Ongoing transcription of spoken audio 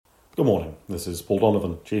Good morning. This is Paul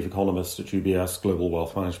Donovan, Chief Economist at UBS Global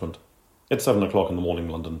Wealth Management. It's 7 o'clock in the morning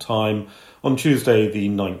London time on Tuesday the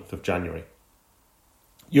 9th of January.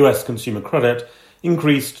 US consumer credit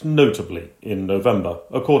increased notably in November,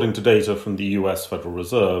 according to data from the US Federal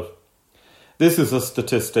Reserve. This is a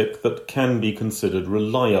statistic that can be considered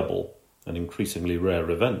reliable, an increasingly rare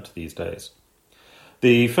event these days.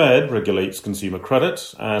 The Fed regulates consumer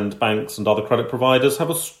credit, and banks and other credit providers have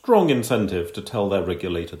a strong incentive to tell their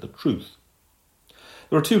regulator the truth.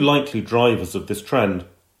 There are two likely drivers of this trend.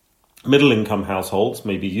 Middle-income households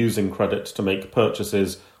may be using credit to make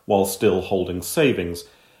purchases while still holding savings,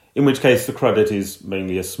 in which case the credit is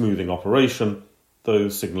mainly a smoothing operation, though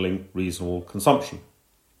signalling reasonable consumption.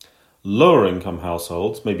 Lower-income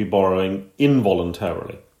households may be borrowing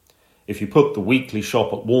involuntarily. If you put the weekly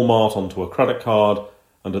shop at Walmart onto a credit card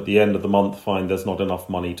and at the end of the month find there's not enough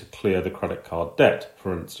money to clear the credit card debt,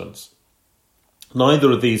 for instance.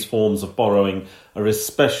 Neither of these forms of borrowing are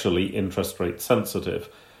especially interest rate sensitive.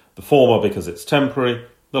 The former because it's temporary,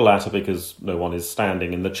 the latter because no one is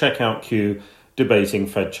standing in the checkout queue debating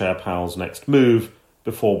Fed Chair Powell's next move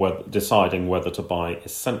before deciding whether to buy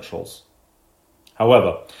essentials.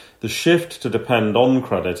 However, the shift to depend on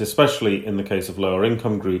credit, especially in the case of lower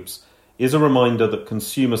income groups, is a reminder that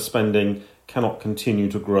consumer spending cannot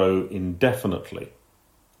continue to grow indefinitely.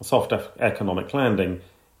 A soft economic landing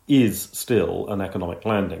is still an economic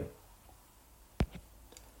landing.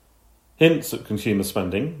 Hints at consumer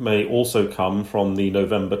spending may also come from the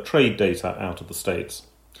November trade data out of the States.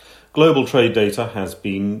 Global trade data has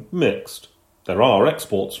been mixed. There are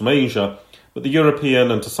exports from Asia, but the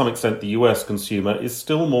European and to some extent the US consumer is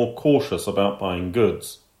still more cautious about buying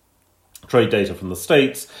goods. Trade data from the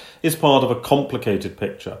States is part of a complicated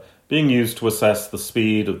picture, being used to assess the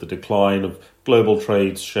speed of the decline of global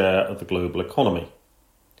trade's share of the global economy.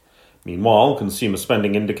 Meanwhile, consumer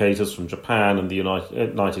spending indicators from Japan and the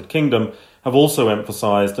United Kingdom have also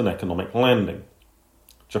emphasized an economic landing.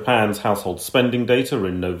 Japan's household spending data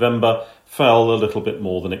in November fell a little bit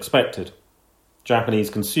more than expected.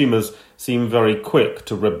 Japanese consumers seem very quick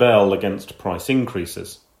to rebel against price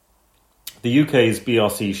increases. The UK's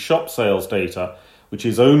BRC shop sales data, which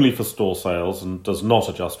is only for store sales and does not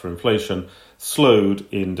adjust for inflation,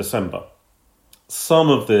 slowed in December. Some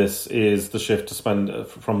of this is the shift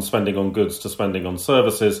from spending on goods to spending on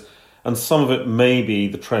services, and some of it may be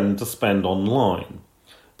the trend to spend online.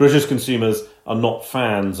 British consumers are not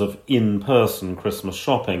fans of in-person Christmas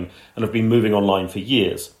shopping and have been moving online for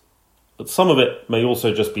years. But some of it may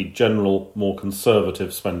also just be general, more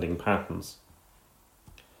conservative spending patterns.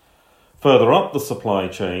 Further up the supply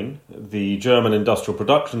chain, the German industrial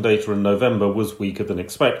production data in November was weaker than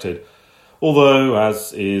expected, although,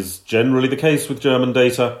 as is generally the case with German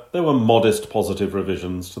data, there were modest positive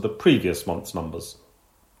revisions to the previous month's numbers.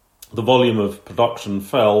 The volume of production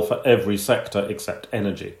fell for every sector except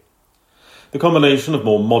energy. The combination of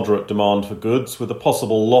more moderate demand for goods with a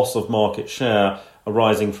possible loss of market share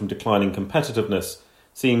arising from declining competitiveness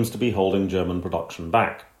seems to be holding German production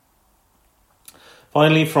back.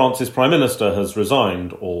 Finally, France's Prime Minister has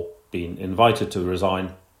resigned, or been invited to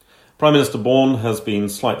resign. Prime Minister Borne has been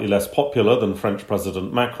slightly less popular than French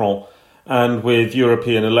President Macron, and with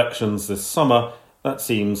European elections this summer, that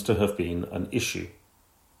seems to have been an issue.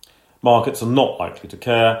 Markets are not likely to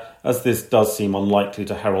care, as this does seem unlikely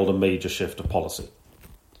to herald a major shift of policy.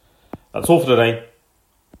 That's all for today.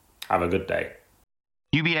 Have a good day.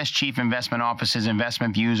 UBS Chief Investment Office's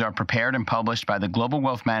investment views are prepared and published by the global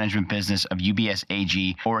wealth management business of UBS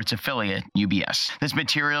AG or its affiliate, UBS. This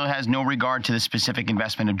material has no regard to the specific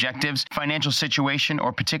investment objectives, financial situation,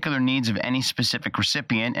 or particular needs of any specific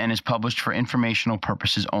recipient and is published for informational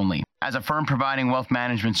purposes only. As a firm providing wealth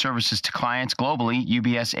management services to clients globally,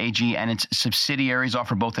 UBS AG and its subsidiaries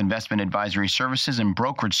offer both investment advisory services and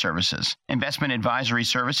brokerage services. Investment advisory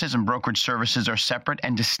services and brokerage services are separate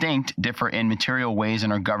and distinct, differ in material ways,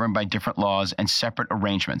 and are governed by different laws and separate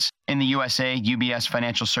arrangements. In the USA, UBS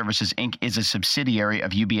Financial Services Inc. is a subsidiary of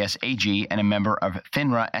UBS AG and a member of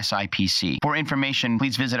FINRA SIPC. For information,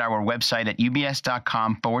 please visit our website at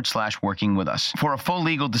ubs.com/working with us. For a full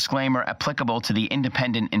legal disclaimer applicable to the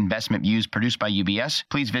independent investment views produced by UBS,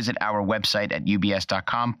 please visit our website at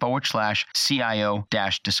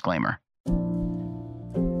ubs.com/CIO-disclaimer.